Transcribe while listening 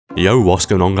Yo, what's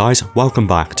going on guys? Welcome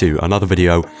back to another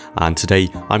video, and today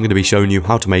I'm going to be showing you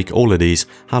how to make all of these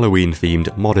Halloween themed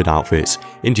modded outfits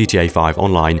in GTA 5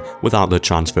 online without the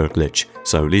transfer glitch.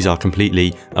 So these are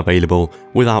completely available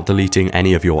without deleting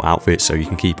any of your outfits, so you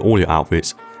can keep all your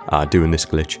outfits doing this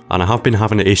glitch. And I have been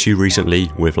having an issue recently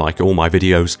with like all my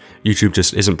videos. YouTube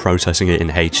just isn't processing it in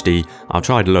HD. I've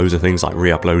tried loads of things like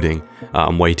re-uploading,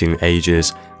 I'm waiting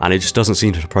ages, and it just doesn't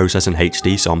seem to process in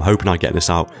HD, so I'm hoping I get this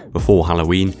out before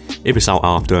Halloween. If it's out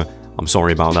after, I'm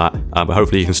sorry about that, but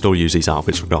hopefully you can still use these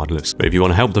outfits regardless. But if you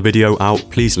want to help the video out,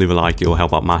 please leave a like, it will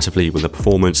help out massively with the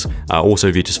performance. Also,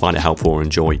 if you just find it helpful or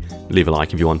enjoy, leave a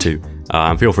like if you want to.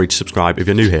 And feel free to subscribe if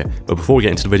you're new here. But before we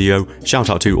get into the video, shout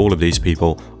out to all of these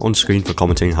people on screen for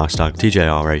commenting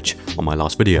 #TJRH on my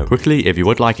last video. Quickly, if you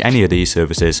would like any of these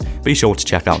services, be sure to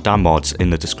check out Dan Mods in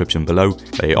the description below.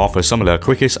 They offer some of the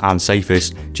quickest and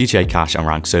safest GTA cash and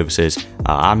rank services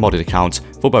and modded accounts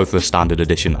for both the standard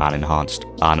edition and enhanced.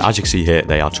 And as you can see here,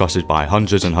 they are trusted by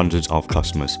hundreds and hundreds of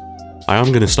customers. I am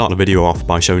going to start the video off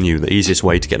by showing you the easiest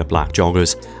way to get the black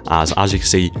joggers, as you can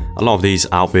see, a lot of these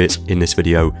outfits in this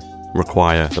video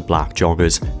require the black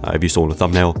joggers, if you saw the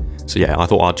thumbnail. So yeah, I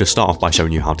thought I'd just start off by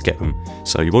showing you how to get them.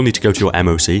 So you will need to go to your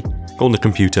MOC, go on the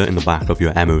computer in the back of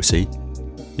your MOC.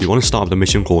 You want to start with a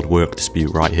mission called Work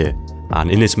Dispute right here.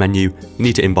 And in this menu, you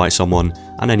need to invite someone,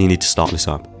 and then you need to start this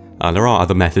up. There are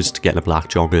other methods to get the black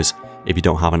joggers if you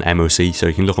don't have an MOC, so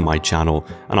you can look on my channel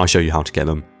and I'll show you how to get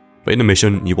them. But in the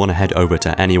mission, you want to head over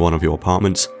to any one of your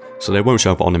apartments, so they won't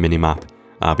show up on the minimap,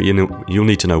 but you'll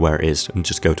need to know where it is and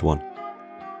just go to one.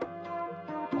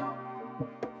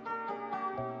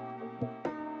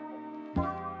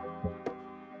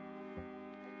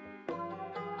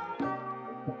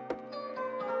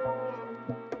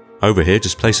 Over here,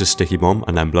 just place a sticky bomb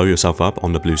and then blow yourself up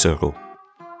on the blue circle.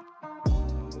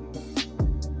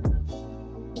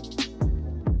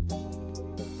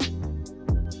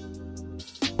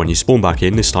 When you spawn back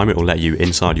in, this time it will let you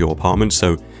inside your apartment,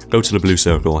 so go to the blue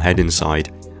circle, head inside,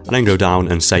 and then go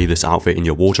down and save this outfit in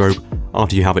your wardrobe.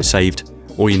 After you have it saved,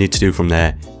 all you need to do from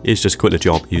there is just quit the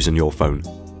job using your phone.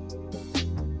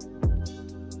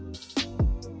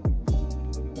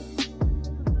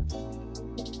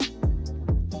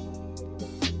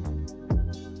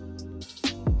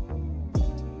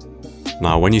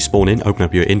 Now when you spawn in, open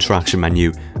up your interaction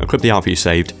menu, equip the outfit you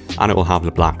saved, and it will have the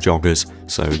black joggers.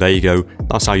 So there you go,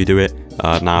 that's how you do it.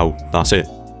 Now that's it.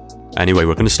 Anyway,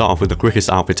 we're going to start off with the quickest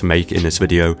outfit to make in this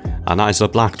video, and that is the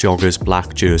black joggers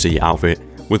black jersey outfit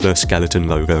with the skeleton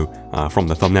logo from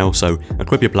the thumbnail. So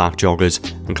equip your black joggers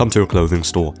and come to a clothing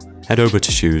store, head over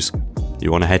to shoes.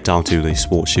 You want to head down to the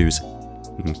sports shoes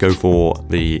and go for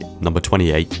the number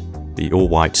 28, the all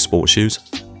white sports shoes,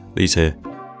 these here.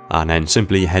 And then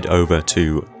simply head over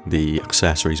to the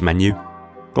accessories menu,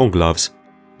 go on gloves,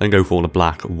 then go for the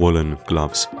black woolen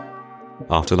gloves.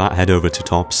 After that, head over to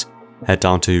tops, head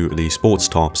down to the sports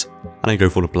tops, and then go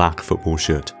for the black football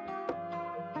shirt.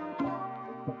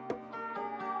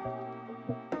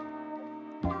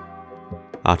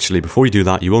 Actually, before you do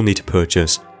that, you will need to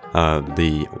purchase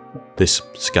this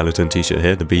skeleton t-shirt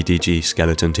here, the VDG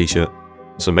skeleton t-shirt.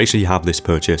 So make sure you have this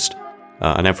purchased,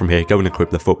 and then from here, go and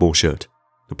equip the football shirt.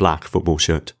 The black football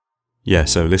shirt. Yeah,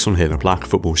 so this one here, the black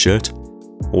football shirt.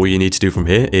 All you need to do from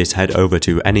here is head over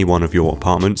to any one of your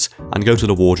apartments and go to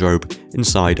the wardrobe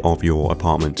inside of your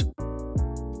apartment.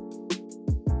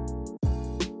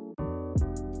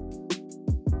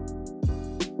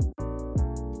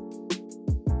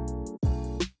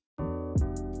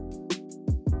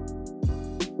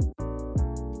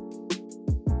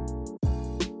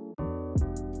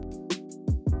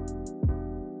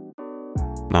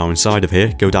 Now inside of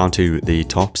here, go down to the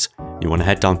tops. You want to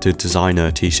head down to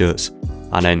designer t-shirts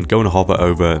and then go and hover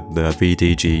over the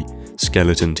VDG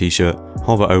skeleton t-shirt.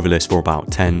 Hover over this for about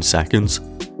 10 seconds,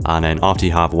 and then after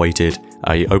you have waited,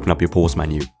 you open up your pause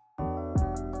menu.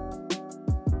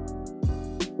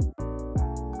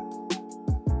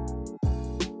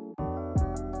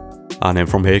 And then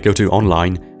from here, go to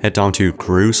online, head down to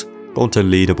crews, go onto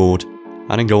leaderboard,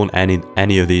 and then go on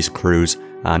any of these crews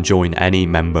and join any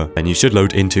member. Then you should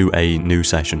load into a new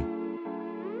session.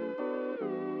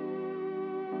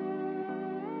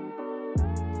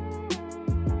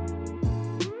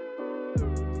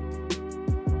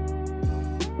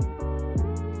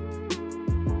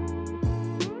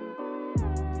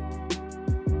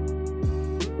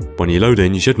 When you load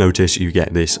in, you should notice you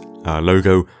get this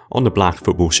logo on the black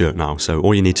football shirt now. So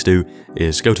all you need to do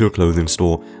is go to a clothing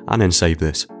store and then save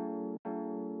this.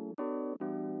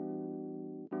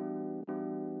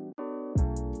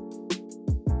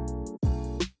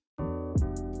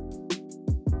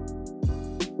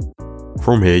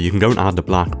 from here you can go and add the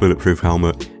black bulletproof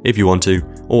helmet if you want to,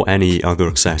 or any other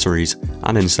accessories,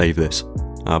 and then save this.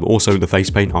 But also the face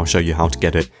paint, I'll show you how to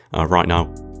get it right now.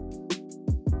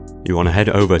 You want to head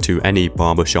over to any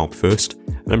barber shop first,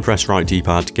 then press right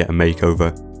D-pad to get a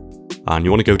makeover, and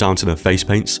you want to go down to the face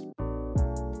paints.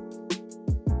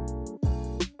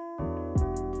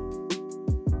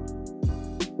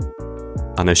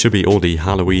 And there should be all the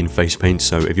Halloween face paints,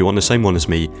 so if you want the same one as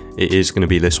me, it is going to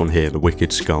be this one here, the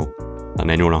Wicked Skull. And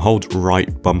then you want to hold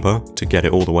right bumper to get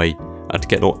it all the way, to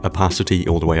get the opacity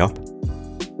all the way up.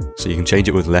 So you can change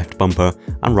it with left bumper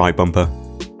and right bumper.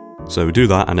 So do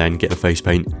that and then get the face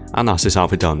paint, and that's this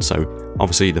outfit done. So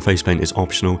obviously the face paint is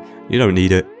optional, you don't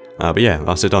need it, but yeah,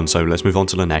 that's it done. So let's move on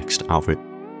to the next outfit.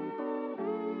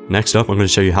 Next up, I'm going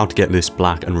to show you how to get this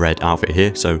black and red outfit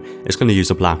here. So it's going to use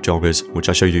the black joggers, which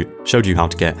I showed you how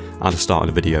to get at the start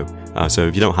of the video. So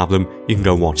if you don't have them, you can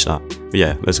go watch that. But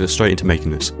yeah, let's get straight into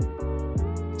making this.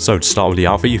 So to start with the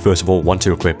outfit, you first of all want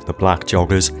to equip the black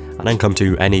joggers, and then come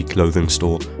to any clothing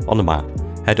store on the map.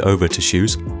 Head over to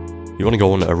shoes. You want to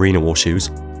go on Arena War shoes,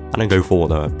 and then go for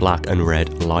the black and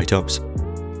red light ups.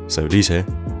 So these here.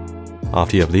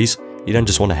 After you have these, you then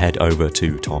just want to head over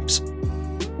to tops.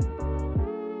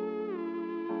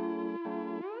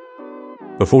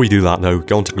 Before you do that though,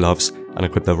 go onto gloves and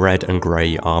equip the red and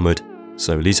grey armoured.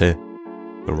 So these here,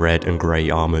 the red and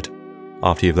grey armoured.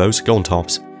 After you have those, go on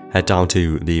tops, head down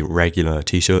to the regular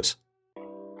t-shirts.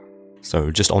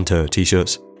 So just onto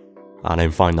t-shirts, and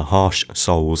then find the Harsh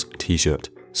Souls t-shirt.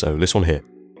 So this one here,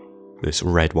 this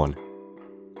red one.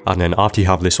 And then after you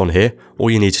have this one here, all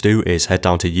you need to do is head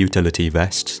down to utility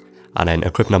vests, and then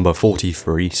equip number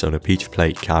 43, so the peach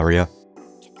plate carrier.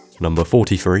 Number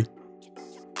 43.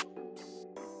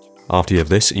 After you have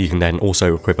this, you can then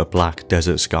also equip a black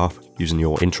desert scarf using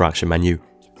your interaction menu,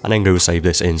 and then go save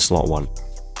this in slot 1.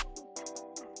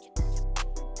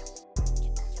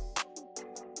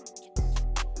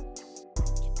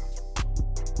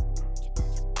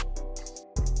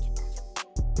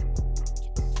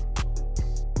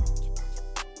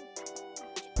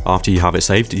 After you have it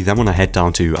saved, you then want to head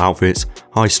down to outfits,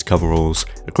 heist coveralls,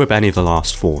 equip any of the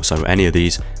last 4, so any of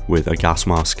these with a gas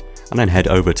mask, and then head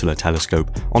over to the telescope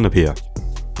on the pier.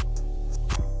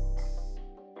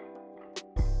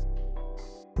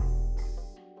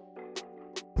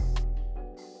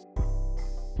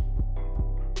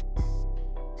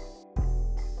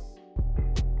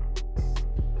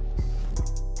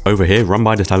 Over here, run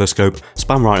by the telescope,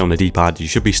 spam right on the D-pad, you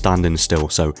should be standing still,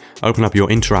 so open up your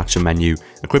interaction menu,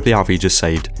 equip the outfit you just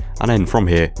saved, and then from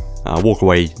here, walk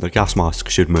away, the gas mask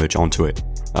should merge onto it.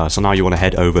 So now you want to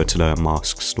head over to the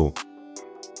mask store.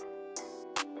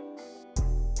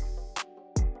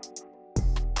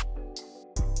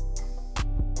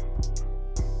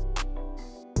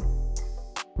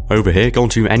 Over here, go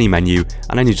onto any menu,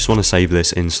 and then you just want to save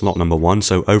this in slot number 1,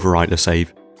 so overwrite the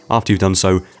save. After you've done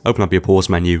so, open up your pause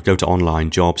menu, go to online,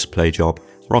 jobs, play job,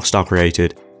 Rockstar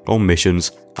created, go on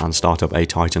missions, and start up a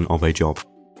Titan of a job.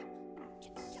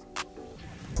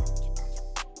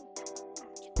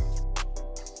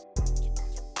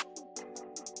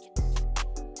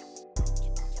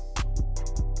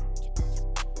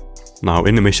 Now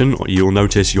in the mission, you'll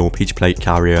notice your peach plate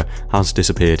carrier has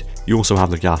disappeared. You also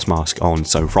have the gas mask on,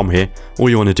 so from here, all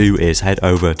you want to do is head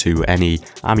over to any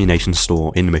ammunition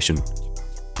store in the mission.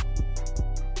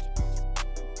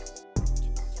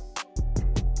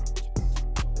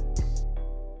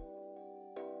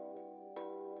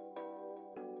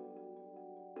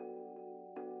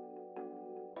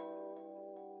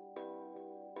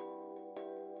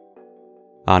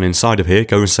 And inside of here,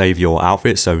 go and save your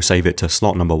outfit, so save it to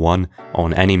slot number 1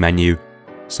 on any menu.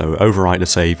 So overwrite the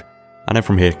save, and then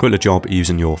from here, quit the job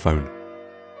using your phone.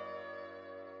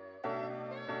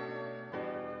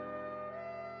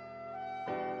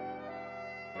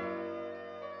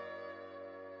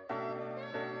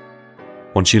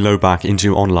 Once you load back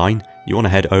into online, you want to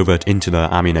head over into the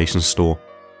ammunition store.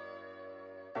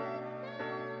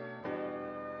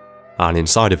 And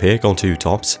inside of here, go to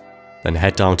tops, then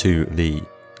head down to the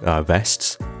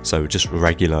vests, so just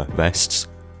regular vests.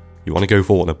 You want to go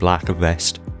for the black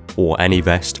vest, or any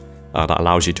vest that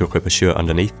allows you to equip a shirt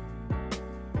underneath.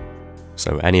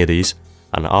 So any of these,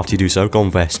 and after you do so, go on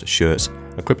vest shirts,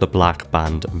 equip the black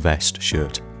band vest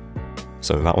shirt.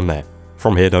 So that one there.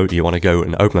 From here though, you want to go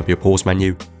and open up your pause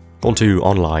menu, go onto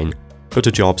online, go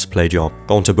to jobs, play job,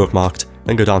 go onto bookmarked,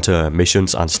 then go down to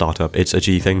missions and startup. It's a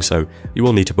G thing, so you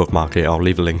will need to bookmark it. I'll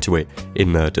leave a link to it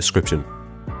in the description.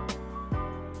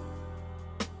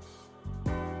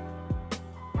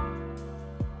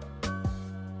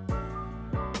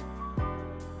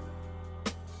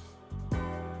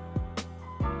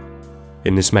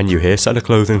 In this menu here, set the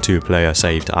clothing to player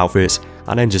saved outfits,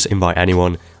 and then just invite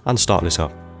anyone and start this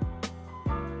up.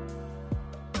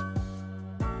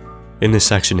 In this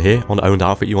section here, on owned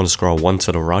outfit, you want to scroll one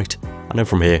to the right, and then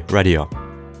from here, ready up.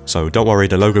 So don't worry,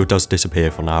 the logo does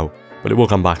disappear for now, but it will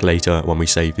come back later when we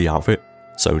save the outfit.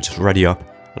 So just ready up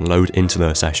and load into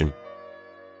the session.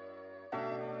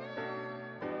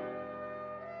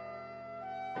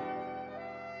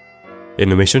 In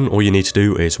the mission, all you need to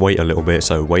do is wait a little bit,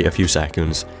 so wait a few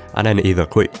seconds, and then either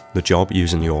quit the job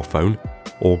using your phone,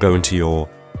 or go into your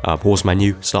pause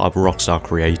menu, start up Rockstar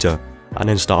Creator, and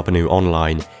then start up a new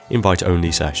online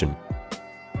invite-only session.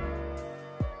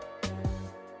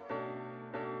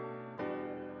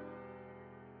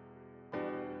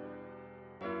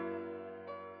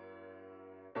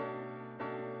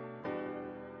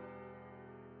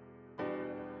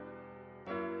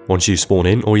 Once you spawn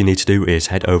in, all you need to do is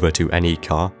head over to any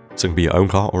car, so it can be your own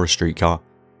car or a street car.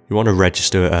 You want to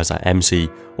register as an MC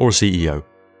or a CEO.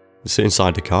 Sit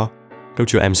inside the car, go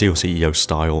to your MC or CEO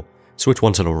style, switch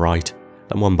one to the right,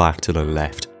 then one back to the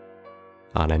left,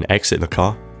 and then exit the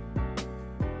car.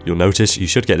 You'll notice you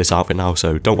should get this outfit now,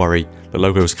 so don't worry, the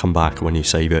logos come back when you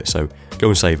save it, so go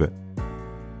and save it.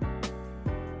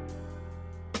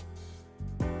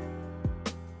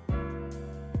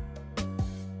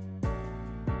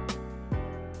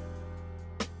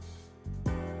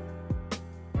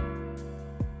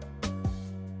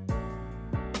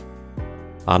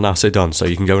 And that's it done, so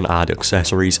you can go and add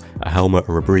accessories, a helmet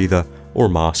or a breather, or a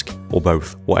mask, or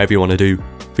both. Whatever you want to do,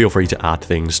 feel free to add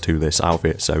things to this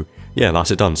outfit. So yeah,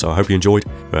 that's it done, so I hope you enjoyed.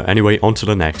 But anyway, on to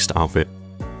the next outfit.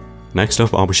 Next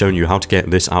up, I'll be showing you how to get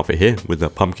this outfit here with the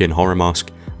pumpkin horror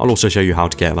mask. I'll also show you how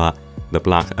to get that,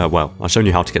 I've shown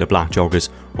you how to get the black joggers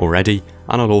already,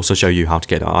 and I'll also show you how to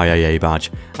get the IAA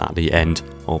badge at the end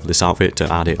of this outfit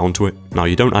to add it onto it. Now,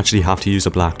 you don't actually have to use the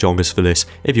black joggers for this.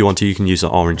 If you want to, you can use the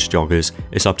orange joggers.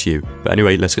 It's up to you. But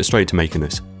anyway, let's get straight to making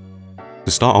this.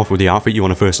 To start off with the outfit, you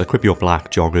want to first equip your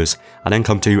black joggers, and then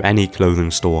come to any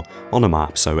clothing store on the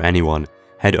map, so anyone.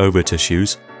 Head over to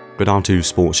shoes, go down to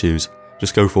sports shoes,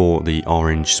 just go for the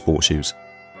orange sports shoes.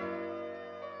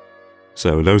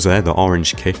 So those are the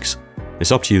orange kicks.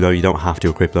 It's up to you though, you don't have to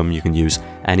equip them, you can use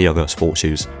any other sports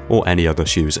shoes or any other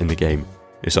shoes in the game.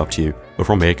 It's up to you. But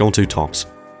from here, go on to tops.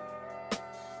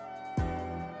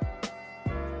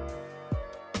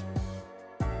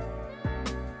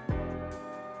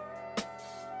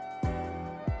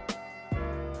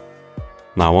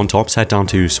 Now on tops, head down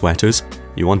to sweaters.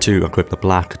 You want to equip the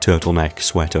black turtleneck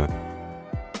sweater.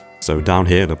 So down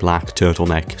here, the black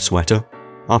turtleneck sweater.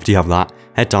 After you have that,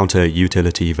 head down to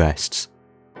utility vests.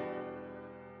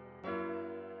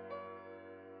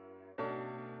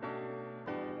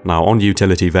 Now on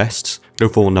utility vests, go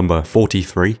for number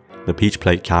 43, the peach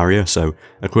plate carrier, so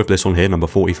equip this one here, number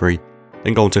 43.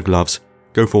 Then go on to gloves,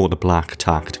 go for the black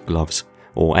tacked gloves,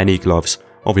 or any gloves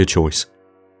of your choice.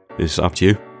 It's up to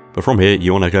you. But from here,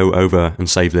 you want to go over and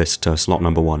save this to slot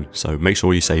number 1, so make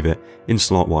sure you save it in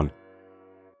slot 1.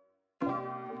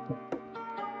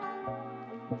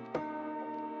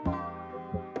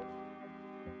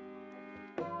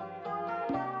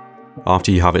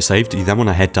 After you have it saved, you then want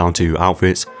to head down to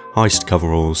outfits, heist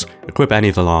coveralls, equip any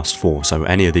of the last 4, so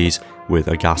any of these with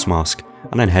a gas mask,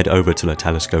 and then head over to the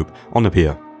telescope on the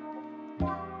pier.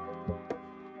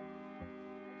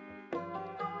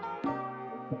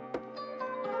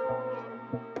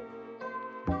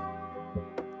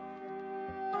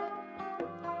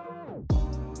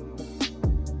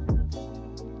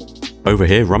 Over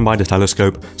here, run by the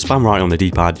telescope, spam right on the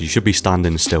D-pad, you should be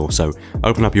standing still, so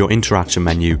open up your interaction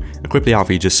menu, equip the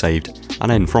outfit you just saved,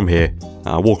 and then from here,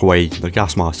 walk away, the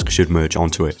gas mask should merge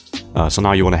onto it. So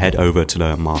now you want to head over to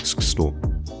the mask store.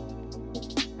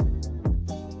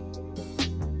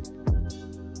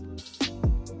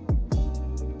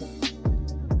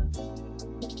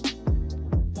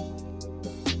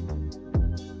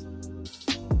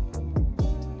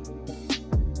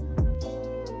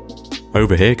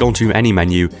 Over here, go onto any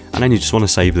menu, and then you just want to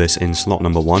save this in slot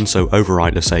number 1, so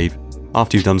overwrite the save.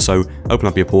 After you've done so, open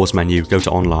up your pause menu, go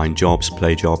to online, jobs,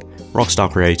 play job,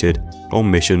 Rockstar created, go on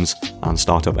missions, and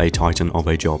start up a titan of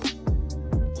a job.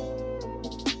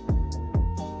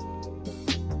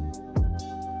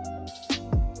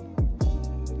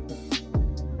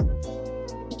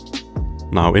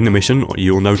 Now in the mission,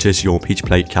 you'll notice your peach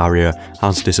plate carrier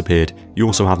has disappeared. You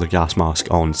also have the gas mask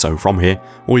on, so from here,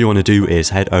 all you want to do is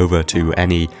head over to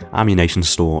any ammunition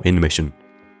store in the mission.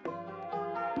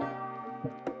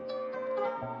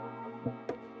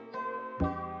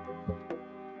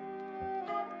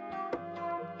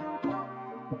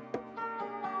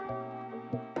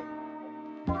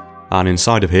 And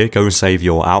inside of here, go and save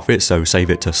your outfit, so save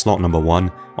it to slot number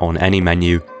 1 on any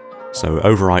menu. So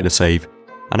overwrite the save,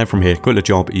 and then from here, quit the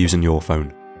job using your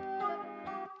phone.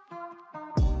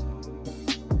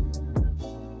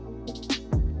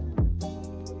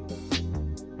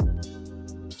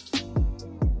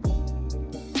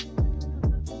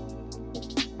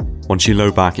 Once you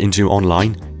load back into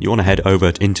online, you want to head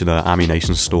over into the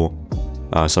ammunition store.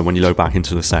 So when you load back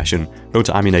into the session, go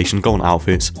to ammunition, go on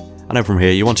outfits, and then from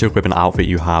here you want to equip an outfit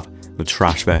you have the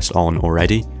trash vest on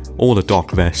already, or the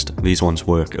dock vest. These ones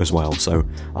work as well, so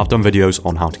I've done videos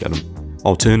on how to get them.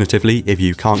 Alternatively, if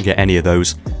you can't get any of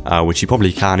those, which you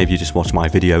probably can if you just watch my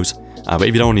videos, but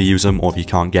if you don't want to use them or if you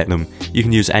can't get them, you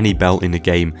can use any belt in the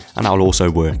game and that will also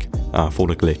work for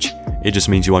the glitch. It just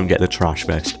means you won't get the trash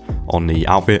vest on the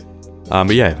outfit.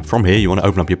 But yeah, from here you want to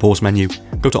open up your pause menu,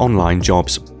 go to online,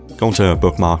 jobs, go into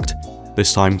bookmarked.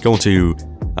 This time go into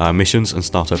missions and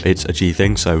start up It's a G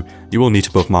thing, so you will need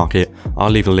to bookmark it. I'll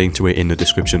leave a link to it in the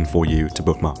description for you to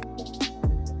bookmark.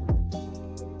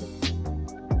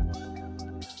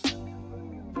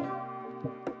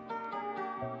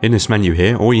 In this menu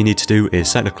here, all you need to do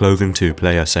is set the clothing to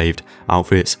player saved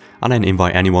outfits and then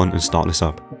invite anyone and start this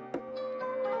up.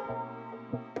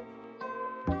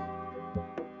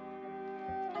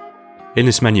 In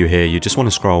this menu here, you just want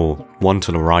to scroll 1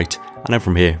 to the right, and then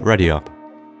from here, ready up.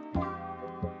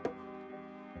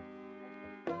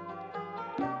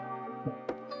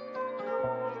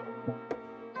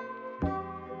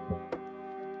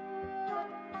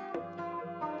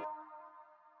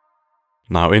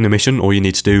 Now in the mission, all you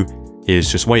need to do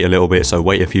is just wait a little bit, so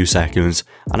wait a few seconds,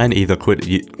 and then either quit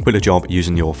the job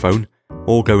using your phone,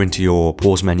 or go into your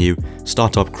pause menu,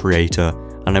 start up creator,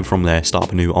 and then from there start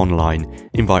up a new online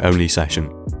invite only session.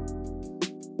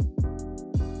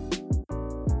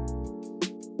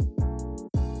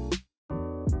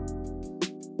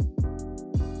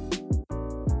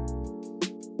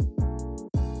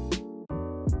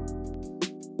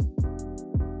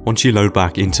 Once you load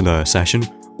back into the session,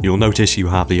 you'll notice you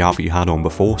have the outfit you had on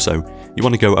before, so you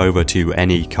want to go over to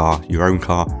any car, your own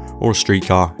car or a street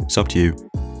car, it's up to you.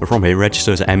 But from here,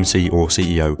 register as MC or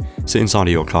CEO, sit inside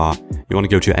of your car, you want to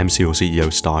go to your MC or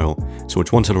CEO style,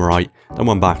 switch one to the right, then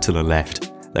one back to the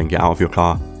left, then get out of your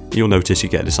car. You'll notice you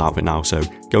get this outfit now, so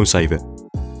go and save it.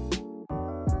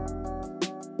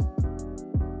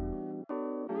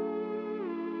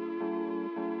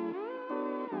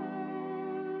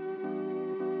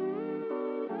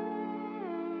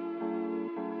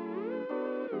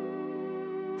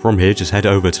 From here, just head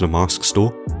over to the mask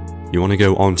store. You want to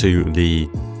go onto the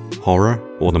horror,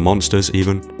 or the monsters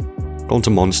even. Go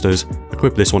onto monsters,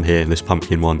 equip this one here, this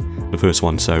pumpkin one, the first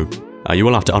one. So you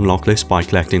will have to unlock this by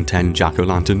collecting 10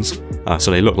 jack-o'-lanterns. So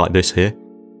they look like this here.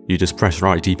 You just press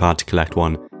right D-pad to collect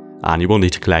one, and you will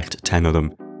need to collect 10 of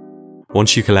them.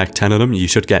 Once you collect 10 of them, you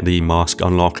should get the mask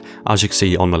unlock. As you can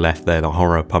see on the left there, the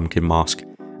horror pumpkin mask.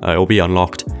 It will be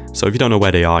unlocked. So if you don't know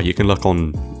where they are, you can look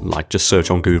on, just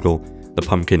search on Google the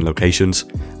pumpkin locations,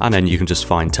 and then you can just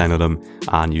find 10 of them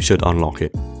and you should unlock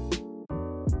it.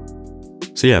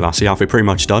 So yeah, that's the outfit pretty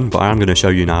much done, but I am going to show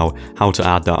you now how to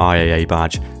add the IAA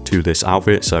badge to this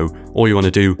outfit. So all you want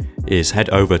to do is head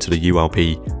over to the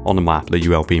ULP on the map, the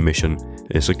ULP mission.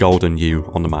 It's a golden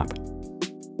U on the map.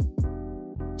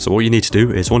 So what you need to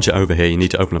do is, once you're over here, you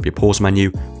need to open up your pause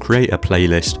menu, create a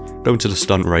playlist, go into the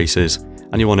stunt races,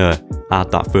 and you want to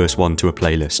add that first one to a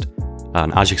playlist.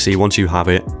 And as you can see, once you have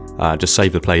it, just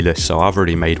save the playlist. So I've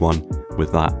already made one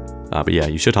with that. But yeah,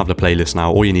 you should have the playlist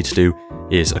now. All you need to do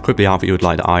is equip the outfit you would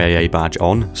like the IAA badge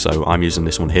on. So I'm using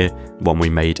this one here, the one we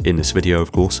made in this video,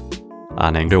 of course.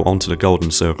 And then go onto the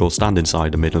golden circle, stand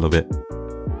inside the middle of it.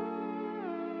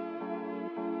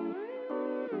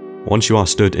 Once you are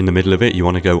stood in the middle of it, you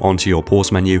want to go onto your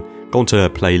pause menu, go onto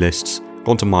playlists,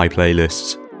 go onto my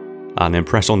playlists, and then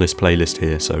press on this playlist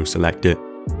here, so select it.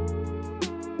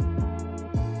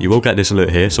 You will get this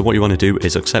alert here, so what you want to do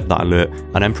is accept that alert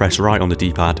and then press right on the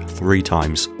D-pad 3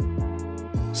 times.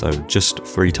 So just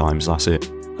 3 times, that's it,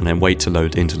 and then wait to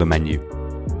load into the menu.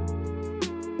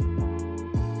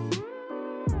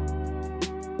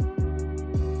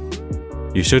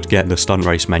 You should get the stunt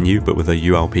race menu, but with a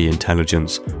ULP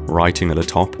intelligence writing at the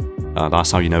top.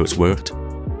 That's how you know it's worked.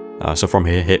 So from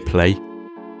here, hit play.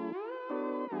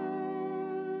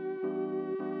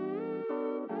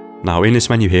 Now in this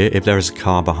menu here, if there is a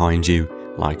car behind you,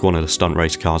 like one of the stunt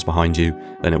race cars behind you,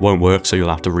 then it won't work, so you'll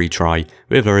have to retry.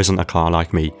 But if there isn't a car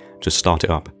like me, just start it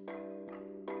up.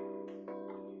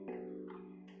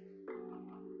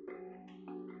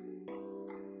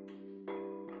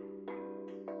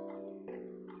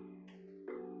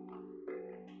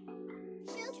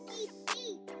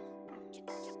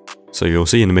 So you'll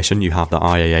see in the mission you have the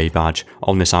IAA badge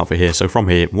on this outfit here. So from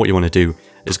here, what you want to do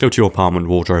is go to your apartment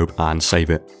wardrobe and save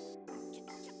it.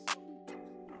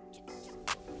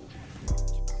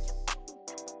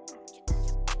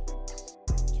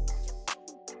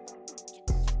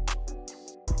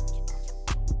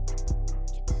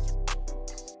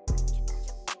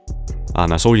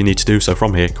 And that's all you need to do. So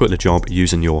from here, quit the job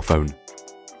using your phone.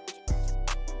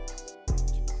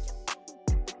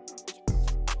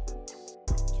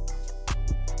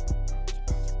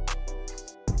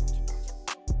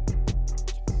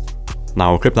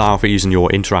 Now equip the outfit using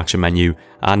your interaction menu,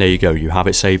 and there you go, you have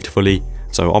it saved fully.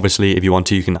 So obviously if you want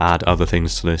to, you can add other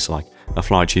things to this, like a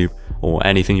flight tube or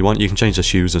anything you want. You can change the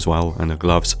shoes as well and the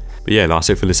gloves. But yeah,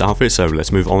 that's it for this outfit, so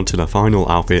let's move on to the final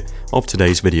outfit of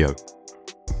today's video.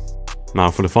 Now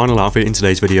for the final outfit in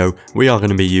today's video, we are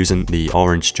going to be using the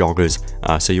orange joggers,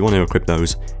 so you want to equip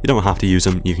those. You don't have to use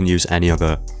them, you can use any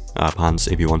other pants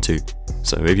if you want to.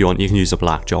 So if you want, you can use the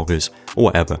black joggers or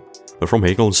whatever. But from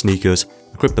here, go on sneakers,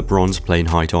 equip the bronze plain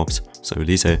high tops, so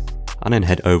these here, and then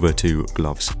head over to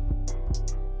gloves.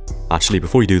 Actually,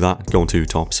 before you do that, go on to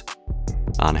tops,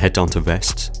 and head down to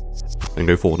vests, and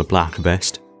go for the black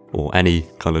vest, or any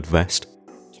coloured vest.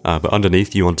 But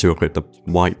underneath, you want to equip the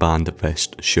white band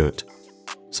vest shirt.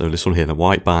 So this one here, the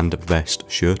white band vest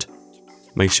shirt.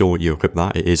 Make sure you equip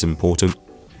that, it is important.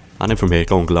 And then from here,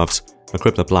 go on gloves,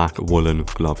 equip the black woolen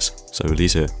gloves, so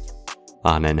these here.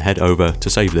 And then head over to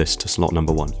save this to slot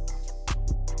number 1.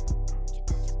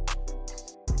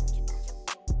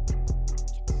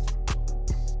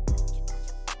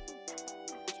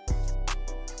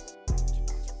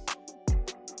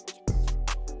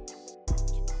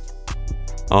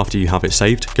 After you have it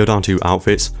saved, go down to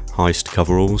outfits, heist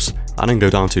coveralls, and then go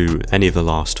down to any of the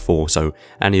last 4, so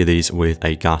any of these with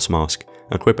a gas mask,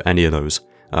 equip any of those,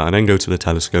 and then go to the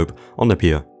telescope on the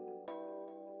pier.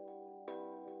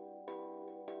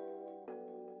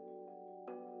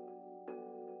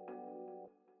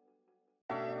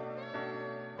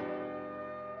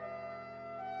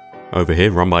 Over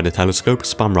here, run by the telescope,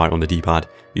 spam right on the D-pad,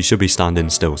 you should be standing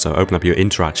still, so open up your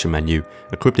interaction menu,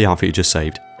 equip the outfit you just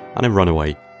saved, and then run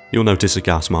away. You'll notice a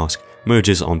gas mask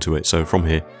merges onto it, so from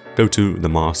here, go to the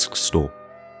mask store.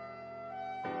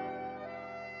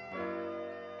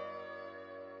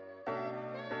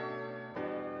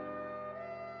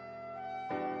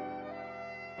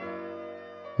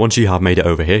 Once you have made it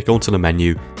over here, go onto the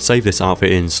menu, save this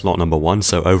outfit in slot number 1,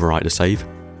 so overwrite the save,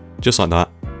 just like that.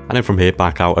 And then from here,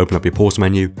 back out, open up your pause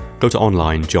menu, go to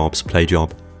online, jobs, play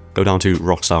job, go down to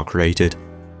Rockstar Created,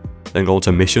 then go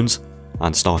to missions,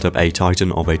 and start up a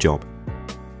Titan of a job.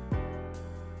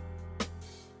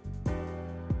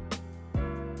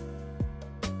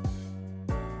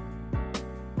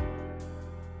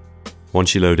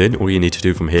 Once you load in, all you need to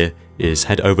do from here is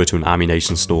head over to an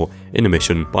ammunition store in the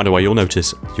mission. By the way, you'll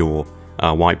notice your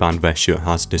white band vest shirt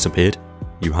has disappeared.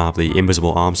 You have the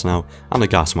invisible arms now, and the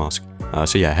gas mask.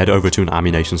 So yeah, head over to an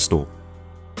ammunition store.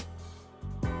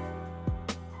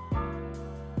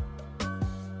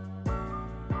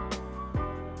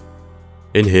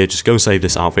 In here, just go save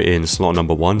this outfit in slot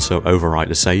number 1, so overwrite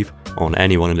the save on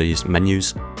any one of these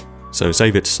menus. So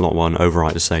save it to slot 1,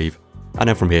 overwrite the save, and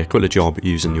then from here, quit the job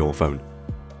using your phone.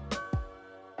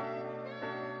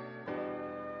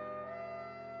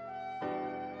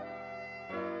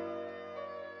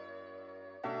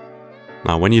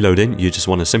 Now when you load in, you just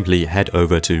want to simply head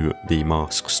over to the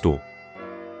mask store.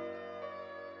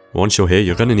 Once you're here,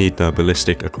 you're going to need the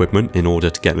ballistic equipment in order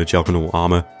to get the Juggernaut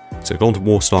armor. So go on to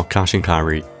Warstock Cash and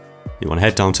Carry. You want to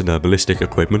head down to the ballistic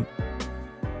equipment.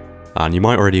 And you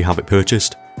might already have it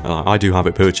purchased. I do have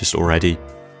it purchased already.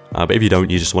 But if you don't,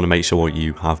 you just want to make sure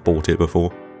you have bought it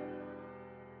before.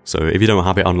 So if you don't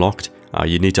have it unlocked,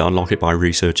 you need to unlock it by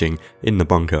researching in the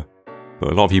bunker.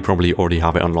 But a lot of you probably already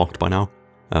have it unlocked by now.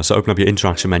 So open up your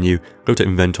interaction menu, go to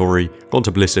inventory, go on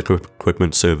to ballistic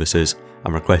equipment services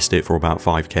and request it for about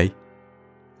 5k.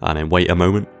 And then wait a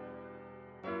moment.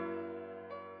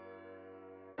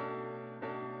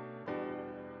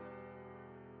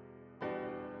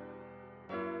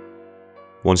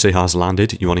 Once it has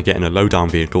landed, you want to get in a low down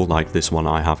vehicle like this one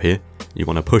I have here. You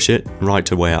want to push it right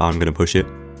to where I'm going to push it.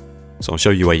 So I'll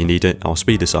show you where you need it, I'll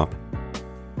speed this up.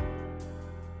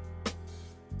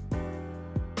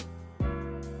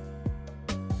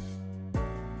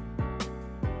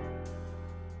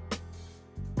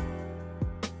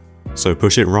 So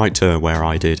push it right to where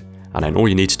I did, and then all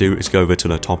you need to do is go over to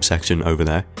the top section over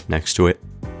there, next to it,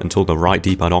 until the right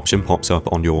D-pad option pops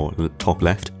up on your top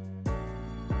left.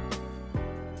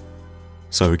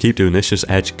 So keep doing this, just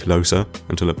edge closer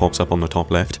until it pops up on the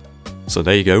top left. So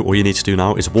there you go, all you need to do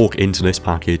now is walk into this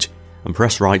package, and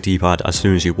press right D-pad as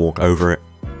soon as you walk over it.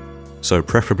 So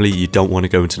preferably you don't want to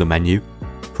go into the menu.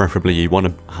 Preferably you want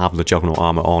to have the Juggernaut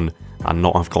armor on and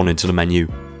not have gone into the menu.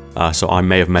 So I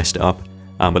may have messed it up,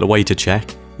 but the way to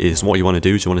check is what you want to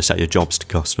do is you want to set your jobs to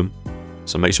custom.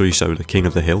 So make sure you show the King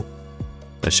of the Hill.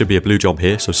 There should be a blue job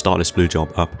here, so start this blue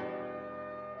job up.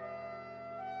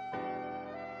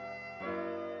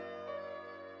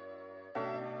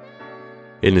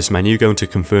 In this menu, go into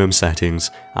confirm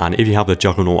settings, and if you have the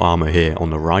Juggernaut armor here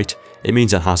on the right, it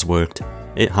means it has worked.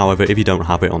 However, if you don't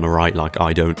have it on the right like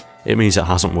I don't, it means it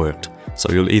hasn't worked.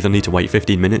 So you'll either need to wait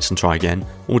 15 minutes and try again,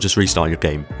 or just restart your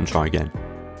game and try again.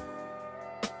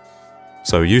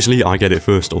 So usually I get it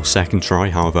first or second try,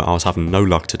 however I was having no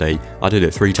luck today. I did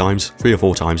it 3 or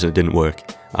 4 times and it didn't work.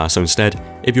 So instead,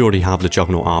 if you already have the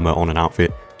Juggernaut armor on an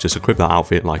outfit, just equip that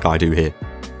outfit like I do here.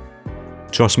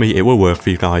 Trust me, it will work for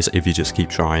you guys if you just keep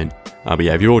trying. But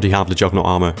yeah, if you already have the Juggernaut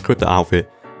armor, equip the outfit,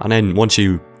 and then once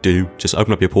you do, just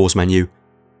open up your pause menu.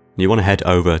 You want to head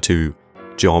over to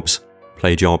Jobs,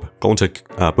 Play Job, go into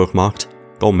Bookmarked,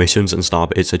 go on Missions and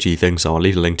start It's a G thing, so I'll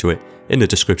leave a link to it in the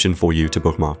description for you to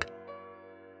bookmark.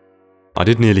 I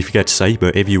did nearly forget to say,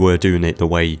 but if you were doing it the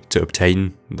way to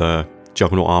obtain the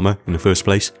Juggernaut armor in the first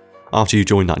place, after you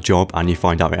join that job and you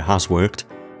find out it has worked,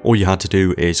 all you had to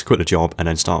do is quit the job and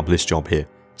then start up this job here,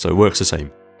 so it works the same.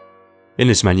 In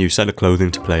this menu, set the clothing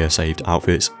to player saved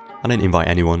outfits, and then invite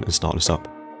anyone and start this up.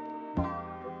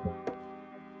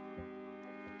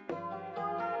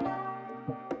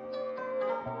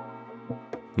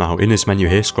 Now in this menu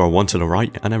here, scroll 1 to the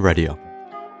right and then ready up.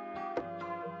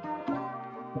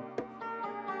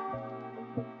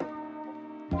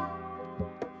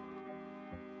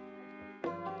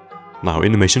 Now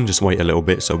in the mission, just wait a little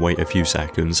bit, so wait a few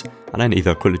seconds, and then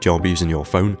either quit the job using your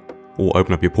phone, or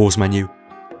open up your pause menu,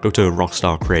 go to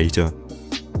Rockstar Creator,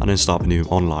 and then start a new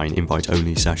online invite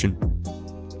only session.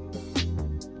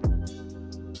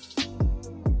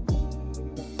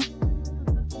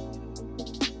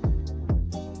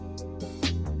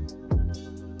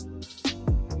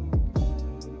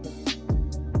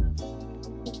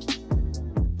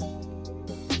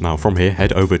 Now from here,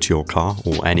 head over to your car,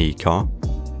 or any car.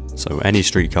 So any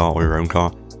street car or your own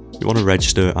car, you want to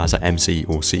register as an MC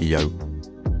or CEO.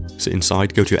 So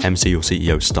inside, go to your MC or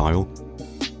CEO style,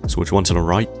 switch 1 to the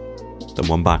right, then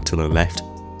 1 back to the left,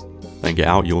 then get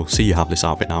out, you'll see you have this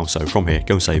outfit now, so from here,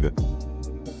 go save it.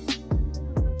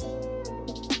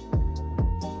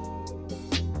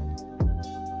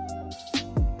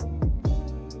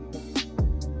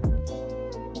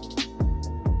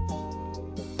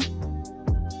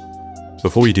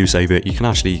 Before you do save it, you can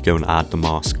actually go and add the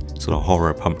mask, so the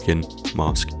horror pumpkin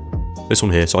mask. This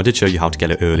one here, so I did show you how to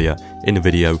get it earlier in the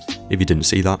video if you didn't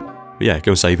see that. But yeah,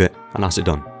 go save it, and that's it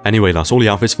done. Anyway, that's all the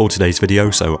outfits for today's video,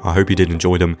 so I hope you did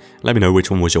enjoy them. Let me know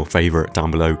which one was your favourite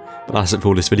down below. But that's it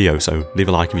for this video, so leave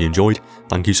a like if you enjoyed.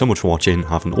 Thank you so much for watching,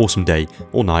 have an awesome day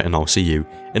or night, and I'll see you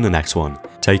in the next one.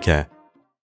 Take care.